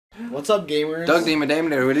What's up, gamers? Doug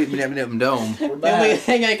Dimmadome. The only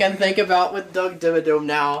thing I can think about with Doug Dimmadome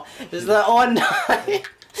now is that one night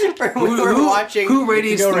where we were watching. Who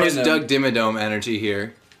radiates the most random. Doug Dimmadome energy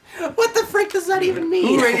here? What the frick does that even mean?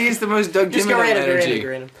 Who radiates the most Doug Just go Dimmadome random, energy? go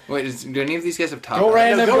random. Wait, do any of these guys have top? Go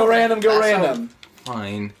random, No, go random, go that's random.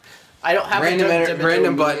 Fine. I don't have a Doug Dimmadome.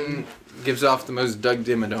 Random button gives off the most Doug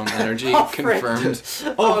Dimmadome energy. Oh, frick. Confirmed.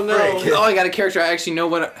 Oh no. frick. Oh, I got a character. I actually know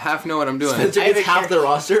what know what I'm doing. Spencer I have gets a half the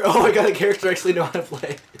roster. Oh, I got a character I actually know how to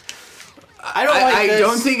play. I don't like I this.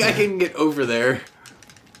 don't think I can get over there.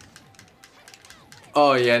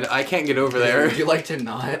 Oh yeah, I can't get over there. Would you like to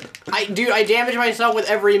not? Dude, I damage myself with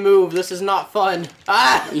every move. This is not fun.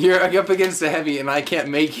 Ah! You're up against a heavy and I can't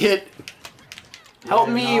make it. Help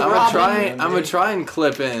me, not. Robin. I'm gonna try and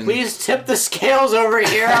clip in. Please tip the scales over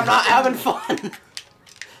here. I'm not having fun.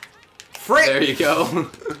 Frick! There you go.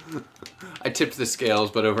 I tipped the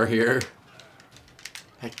scales, but over here.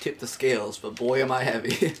 I tipped the scales, but boy am I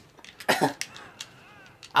heavy.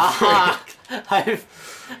 Aha!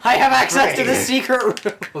 I have access to the secret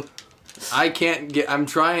room. I can't get. I'm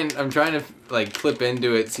trying to like clip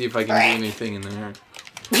into it, see if I can do anything in there.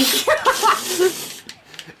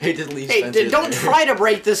 Hey, just leave Hey, Spencer don't there. try to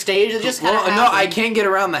break the stage. It just kind of No, I can't get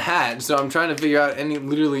around the hat, so I'm trying to figure out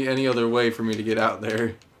literally any other way for me to get out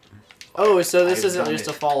there. Oh, so this I've isn't done just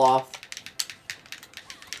it. a fall off.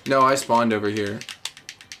 No, I spawned over here.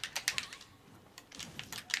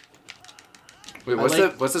 Wait,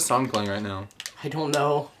 what's the song playing right now? I don't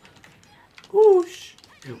know. Whoosh.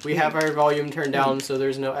 We have our volume turned down, so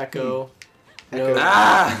there's no echo. No.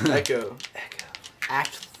 Ah! Echo.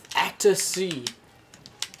 Act to C.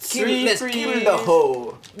 Let's kill the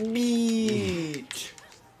hoe. Beach.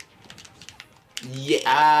 Yeah.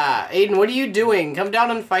 Ah, Aiden, what are you doing? Come down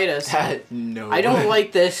and fight us. No. I don't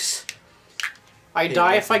like this. I Hey,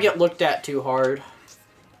 die if I listen. get looked at too hard.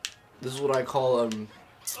 This is what I call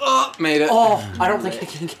Oh, made it. Oh, I don't think I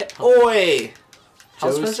can get up. Oi.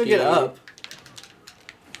 How's Joe's Spencer get scared. up?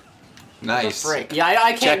 Nice. Frick. Yeah,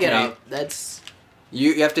 I can't get Checkmate. up. That's...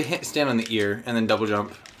 You have to stand on the ear and then double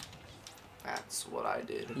jump. That's what I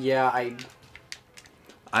did. Yeah,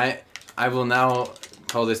 I will now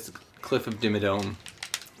call this Cliff of Dimmadome.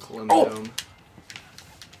 Columbidome.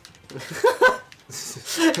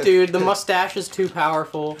 Dude, the mustache is too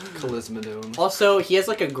powerful. Charismadome. Also, he has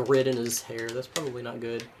like a grid in his hair. That's probably not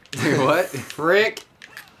good. What? Frick.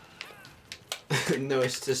 No,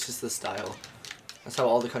 it's just the style. That's how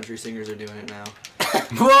all the country singers are doing it now.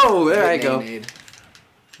 Whoa, there I go. Nay-nayed.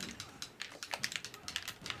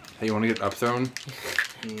 Hey, you want to get up thrown?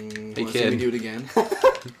 Mm, Hey, wanna see kid. me do it again?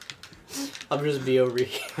 I'll just be over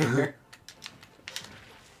here.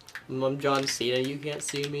 I'm John Cena, you can't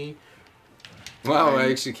see me. Wow,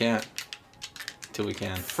 I actually can't. Till we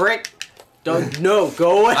can. Frick! Don't, no,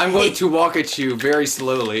 go away! I'm going to walk at you very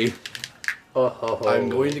slowly. I'm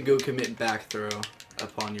going to go commit back throw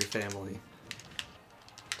upon your family.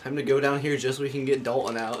 Time to go down here just so we can get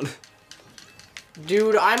Dalton out.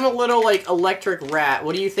 Dude, I'm a little, like, electric rat.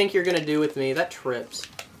 What do you think you're gonna do with me? That trips.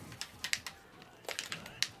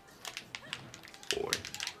 Boy.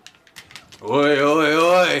 Oi, oi,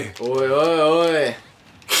 oi! Oi, oi, oi.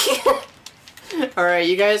 Alright,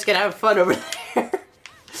 you guys can have fun over there.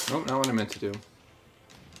 Nope, not what I meant to do.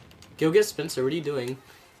 Go get Spencer, what are you doing?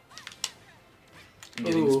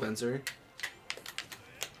 Getting Ooh. Spencer.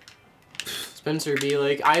 Spencer be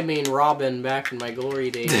like, I mean Robin back in my glory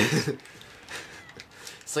days.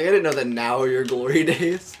 It's like I didn't know that now are your glory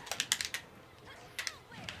days.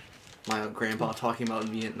 My grandpa talking about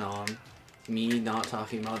Vietnam. Me not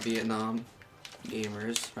talking about Vietnam.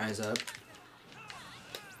 Gamers, rise up.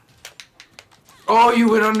 Oh, you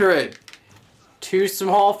went under it! Too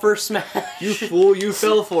small for smash. You fool, you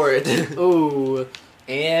fell for it. Ooh.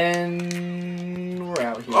 And we're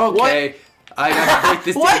out here. Okay, I gotta break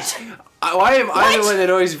this What? stage. Why am I the What? one that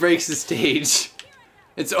always breaks the stage?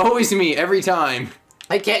 It's always me, every time.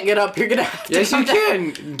 I can't get up, you're gonna have to Yes, come you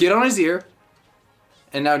down. can. Get on his ear.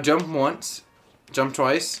 And now jump once. Jump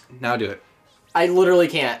twice. Now do it. I literally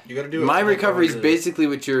can't. You gotta do it. My like recovery is ours basically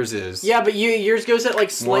what yours is. Yeah, but yours goes at like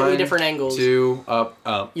slightly 1, different angles. 2, up,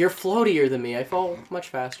 up. You're floatier than me. I fall much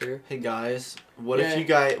faster. Hey guys, what Yeah. if you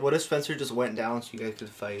guys? What if Spencer just went down so you guys could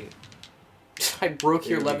fight? I broke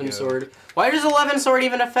your There we 11 go. sword. Why does 11 sword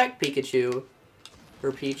even affect Pikachu?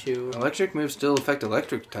 Or Pichu? Electric moves still affect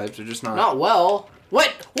electric types, they're just not. Not well.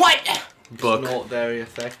 What? What? Book. Not very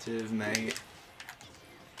effective, mate.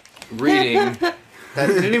 Reading. That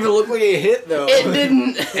didn't even look like a hit, though. It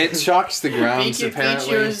didn't. It shocks the grounds, Pikachu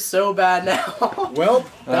apparently. is so bad now. Well,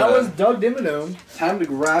 that was Doug Dimmadome. Time to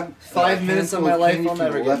grab 5 minutes of my life I'll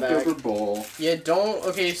never get back. leftover bowl. Yeah, don't.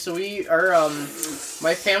 Okay, so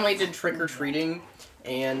my family did trick-or-treating,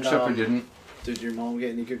 and Except we didn't. Did your mom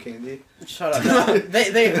get any good candy? Shut up. No,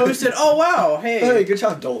 they hosted. Oh wow, Hey, good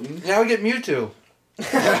job, Dalton. Now we get Mewtwo.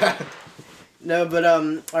 No, but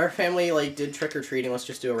our family like did trick or treating. Let's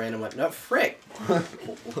just do a random one. No, frick.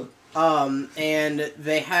 And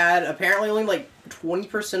they had apparently only like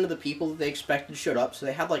 20% of the people that they expected showed up, so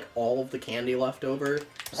they had like all of the candy left over.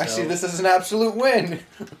 So. I see this as an absolute win.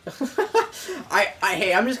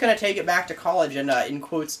 Hey, I'm just gonna take it back to college and in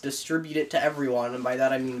quotes distribute it to everyone, and by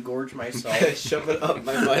that I mean gorge myself. Shove it up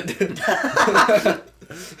my butt.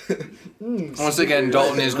 Once again,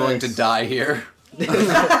 Dalton is going to die here.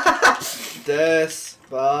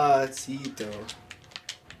 Despacito.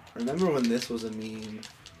 Remember when this was a meme?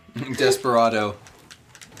 Desperado.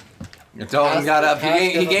 Dalton got up.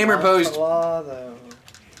 He gamer posed.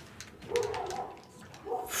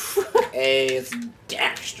 Hey, it's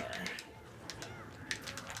Daxter.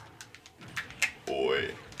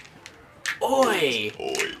 Oi. Oi!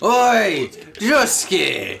 Oi!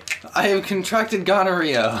 Josuke! I have contracted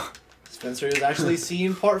gonorrhea. Spencer has actually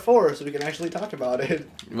seen part 4, so we can actually talk about it.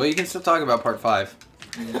 Well, you can still talk about part 5.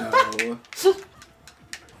 No.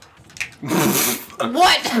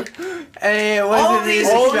 What? Hey, what All did these- these?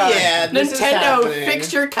 Oh yeah, this is Nintendo, happening.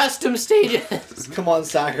 fix your custom stages. Come on,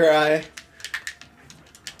 Sakurai.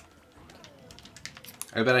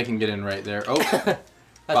 I bet I can get in right there. Oh, That's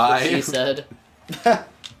bye. what she said.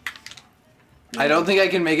 I don't think I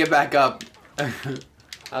can make it back up.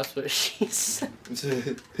 That's what she said.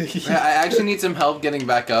 I actually need some help getting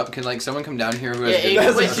back up. Can like someone come down here who has Yeah, good it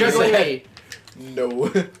That's was what juggling she me.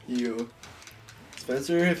 No, you.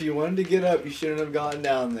 Spencer, if you wanted to get up, you shouldn't have gotten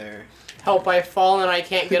down there. Help, I've fallen and I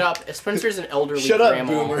can't get up. Spencer's an elderly Shut up,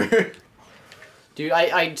 grandma. boomer. Dude,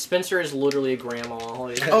 Spencer is literally a grandma.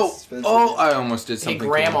 Oh, Spencer. oh! I almost did Hey, something.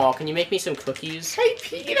 grandma, can you make me some cookies? Hey,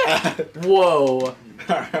 Peter. Whoa.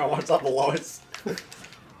 What's up, Lois? Cool.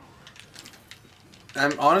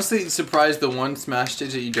 I'm honestly surprised the one Smash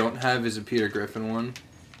stage that you don't have is a Peter Griffin one.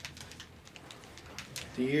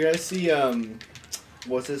 Do you guys see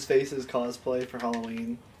what's his face's cosplay for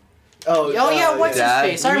Halloween? Oh, Yeah, what's Dad?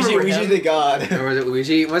 his face? I remember Ouija him. the God. Or was it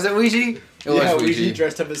Ouija? Was it Ouija? It Yeah, was Ouija Ouija.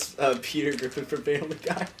 dressed up as Peter Griffin from Family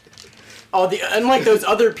Guy. Oh, unlike those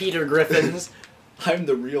other Peter Griffins. I'm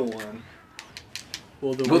the real one.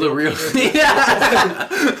 Well, the real. Peter- Yeah.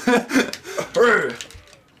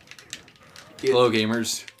 Hello,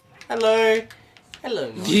 gamers. Hello.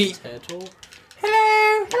 Hello, Yeet. turtle.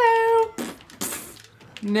 Hello. Hello.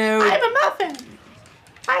 No. I'm a muffin.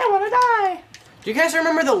 I don't want to die. Do you guys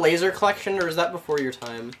remember the laser collection, or is that before your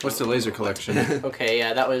time? What's the laser collection? Okay,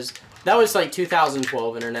 yeah, that was like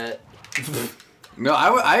 2012 internet. No,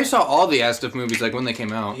 I saw all the Stuff movies like when they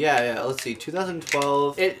came out. Yeah. Let's see,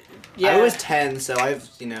 2012. Yeah. I was 10, so I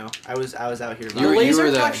was out here. The You were laser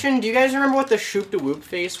the- collection. Do you guys remember what the Shoop de Whoop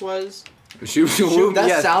face was? Shoot, That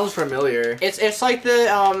yeah. sounds familiar. It's like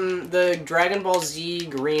the Dragon Ball Z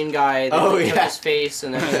green guy that Oh, took yeah. his face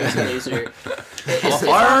and then it's a laser. It's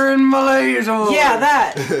Fire in Malaysia. yeah,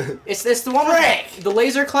 that. It's the one with the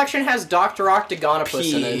laser collection has Dr.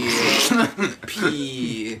 Octagonopus in it.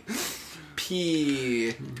 P.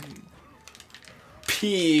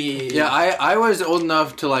 Yeah, I was old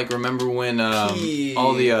enough to like remember when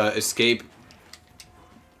all the escape.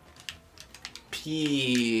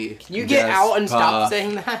 P. Can you get Yes, out and stop Pa.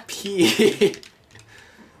 saying that? P.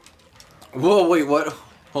 Whoa, wait, what?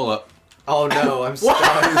 Hold up. Oh no, I'm stuck.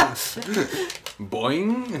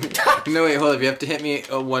 Boing. No, wait, hold up. You have to hit me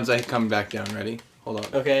once I come back down. Ready? Hold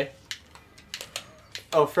up. Okay.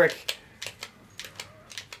 Oh frick.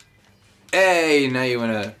 Hey, now you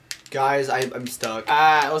wanna. Guys, I'm stuck.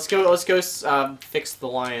 Let's go fix the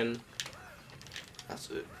lion. That's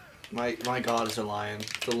it. My God is a lion.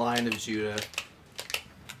 The Lion of Judah.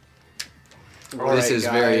 This Alright, is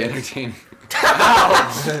very guys. entertaining.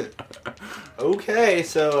 Okay,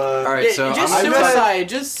 so Alright, so just I'm suicide.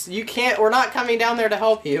 Just you can't. We're not coming down there to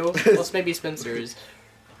help you. Unless maybe Spencer's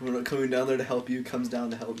we're not coming down there to help you. Comes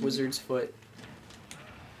down to help you. wizard's foot.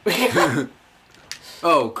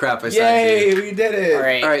 Oh crap! I said Yay, we did it! All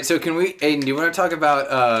right. All right, so can we, Aiden? Do you want to talk about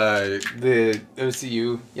the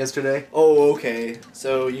OCU yesterday? Oh, okay.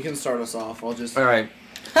 So you can start us off. I'll just. All right.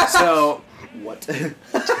 So What?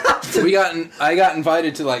 I got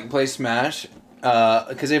invited to like play Smash,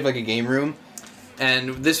 because they have like a game room, and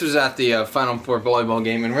this was at the Final Four volleyball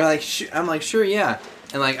game, and we're like, I'm like, sure, yeah.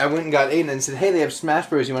 And like I went and got Aiden and said, hey, they have Smash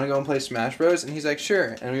Bros. You want to go and play Smash Bros? And he's like,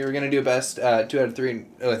 sure. And we were gonna do best 2 out of 3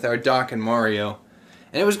 with our Doc and Mario,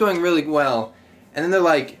 and it was going really well. And then they're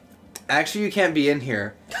like, actually, you can't be in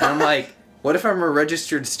here. And I'm like, what if I'm a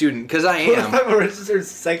registered student? Because I am. What if I'm a registered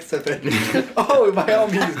sex offender? Oh, by all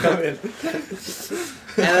means, come in.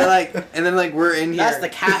 And then like we're in here. That's the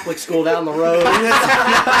Catholic school down the road.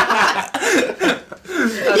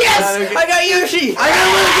 Yes! I got Yoshi! I got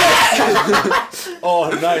Lucas! Oh,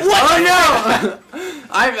 nice. What? Oh no!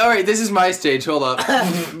 Alright, this is my stage, hold up.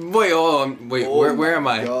 Wait, hold on. Wait, Oh where am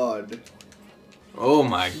I? God. Oh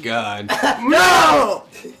my god. No!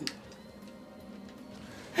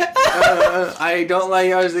 I don't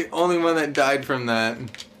like I was the only one that died from that.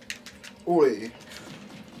 Oi.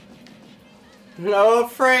 No,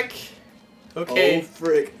 frick. Oh, Okay.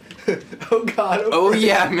 frick. Oh, God. Oh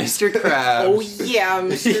yeah, Mr. Krabs. Oh, yeah,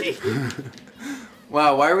 Mr.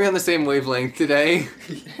 Wow, why are we on the same wavelength today?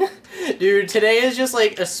 Dude, today is just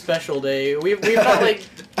like a special day. We've got like...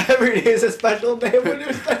 Every day is a special day when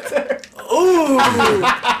you're Spencer. Ooh!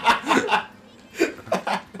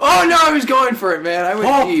 Oh no, I was going for it, man. I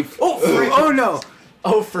went deep. Oh, frick. Oh no.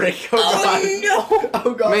 Oh, frick. Oh, God. Oh, no!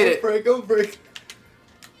 Oh, God. Made Oh, it. frick. Oh, frick.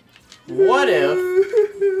 What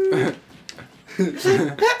if... I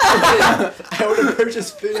want to purchase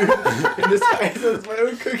food in disguise as my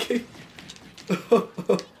own cooking.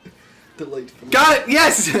 Delightful. Got it,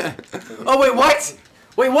 yes! Oh wait, what?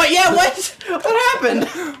 Wait, what? Yeah, what? What happened?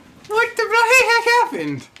 What the bloody heck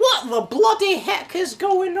happened? What the bloody heck is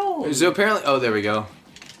going on? So apparently, oh, there we go.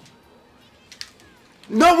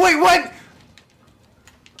 No, wait, what?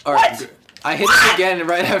 Alright, What? I hit it again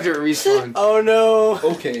right after it respawned. Oh no.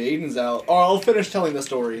 Okay, Aiden's out. Or I'll finish telling the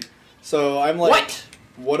story. So I'm like,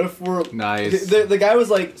 what if we're... Nice. The guy was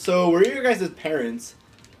like, so where are your guys' parents?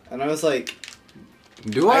 And I was like,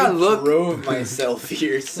 Do I look... drove myself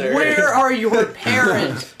here, sir. Where are your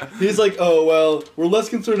parents? He's like, oh, well, we're less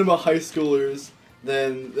concerned about high schoolers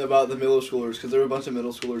than about the middle schoolers, because there were a bunch of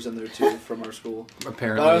middle schoolers in there, too, from our school.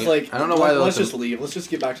 Apparently. But I was like, I don't know why let's just leave. Let's just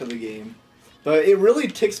get back to the game. But it really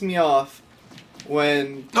ticks me off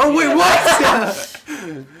when... Oh, wait, what?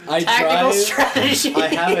 I Tactical drive, strategy. I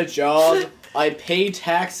have a job, I pay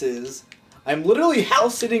taxes, I'm literally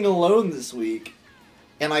house-sitting alone this week,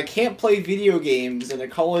 and I can't play video games in a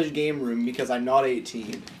college game room because I'm not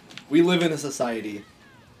 18. We live in a society.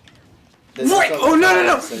 Frick! Oh, no, no,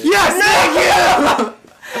 no! Yes, thank you!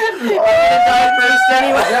 I would have died first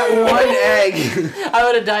anyway. That one egg. I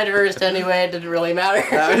would have died first anyway. It didn't really matter.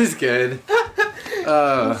 That was good.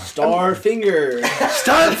 Starfinger.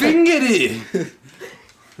 Starfingery!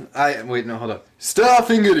 Wait, no, hold up.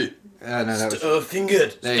 Starfingery! No, that was...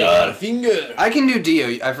 Starfingered. There you go. Starfinger. I can do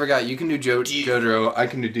Dio. I forgot. You can do Jotaro. I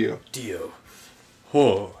can do Dio. Dio.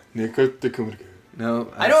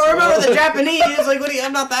 No. I don't remember the Japanese. Like, what?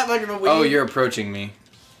 I'm not that much of a weeb. Oh, you're approaching me.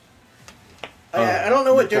 I don't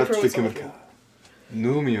know what Jotaro is called.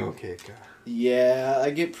 Yeah, I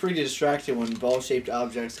get pretty distracted when ball-shaped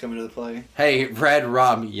objects come into play. Hey, Red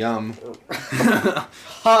Rob, yum.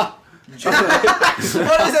 Ha!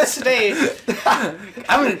 What is this name?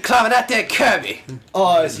 I'm gonna climb it out that Kirby.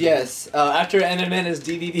 Oh, yes. After NMN is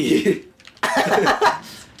DDD.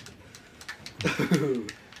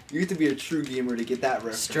 You have to be a true gamer to get that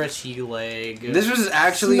reference. Stretchy leg. This was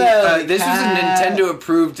actually Smelly this was a cat. Nintendo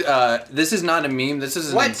approved. This is not a meme. This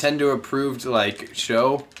is a What? Nintendo approved like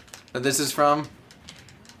show that this is from.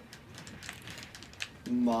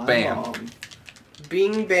 My Bam. mom.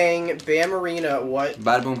 Bing bang, bam arena, what?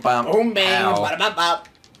 Bada boom bam. Boom bang, Ow. bada bop bop.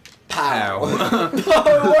 Pow.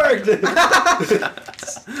 Oh, it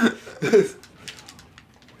worked!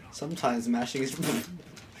 Sometimes mashing is...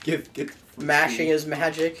 Get Mashing is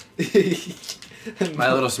magic.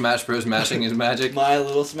 My Little Smash Bros. Mashing is magic. My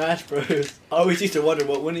Little Smash Bros. I always used to wonder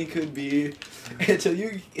what Winnie could be until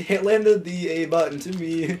you landed the A button to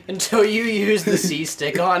me. Until you use the C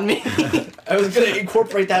stick on me. I was gonna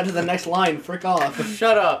incorporate that to the next line. Frick off.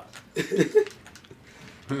 Shut up.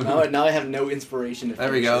 Now I have no inspiration. To There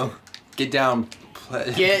we finish go. Get down.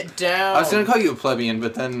 Get down. I was gonna call you a plebeian,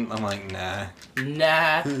 but then I'm like, nah.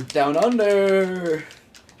 Nah. it. Down under.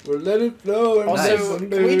 We'll let it flow. And Also, nice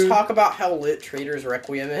can we talk about how lit Trader's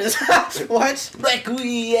Requiem is? What?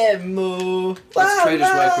 Requiem. What's Trader's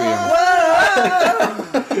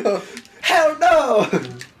Requiem? Hell no!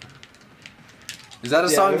 Is that a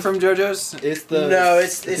Yeah, song it was- from JoJo's? It's the No,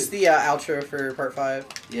 it's the outro for part 5.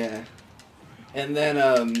 yeah, and then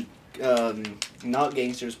not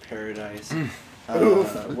Gangster's Paradise.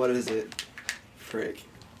 What is it? Frick.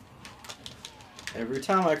 Every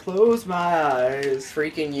time I close my eyes,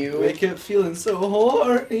 Freaking you. wake up feeling so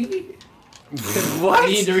horny. What?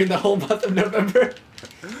 Me during the whole month of November.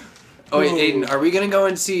 Oh wait, Aiden, are we gonna go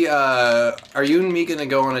and see? Are you and me gonna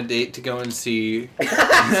go on a date to go and see?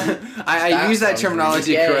 I use that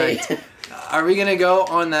terminology correct. Are we gonna go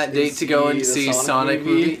on that date to go and see Sonic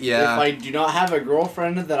movie? Yeah. If I do not have a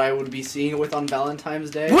girlfriend that I would be seeing it with on Valentine's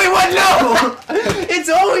Day. Wait, what? No! It's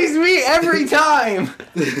always me every time.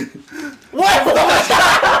 What?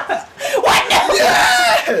 What?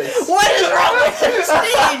 Yes! What is wrong with this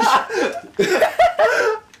stage?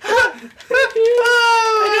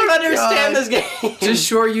 I don't understand this game. Just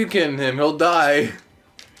Shoryuken him, he'll die.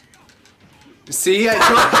 See, I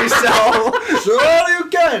told myself. Sure you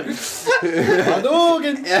can.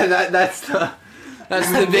 Hadouken. Yeah, that's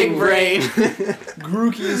the big brain.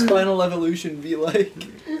 Grookey's final evolution be like.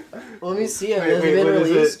 Let me see it. Wait, Has it wait, been what is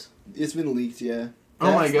released? It's been leaked, yeah.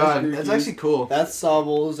 Oh my god, Grookey's. that's actually cool. That's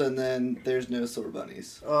Sobbles, and then there's no silver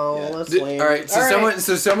bunnies. Oh, Yeah. let's lame. All right, so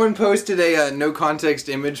All someone posted a no context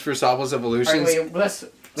image for Sobble's Evolutions. Alright, wait, let's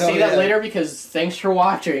Oh, see that yeah. later because thanks for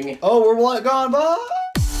watching. Oh, we're gone, bye.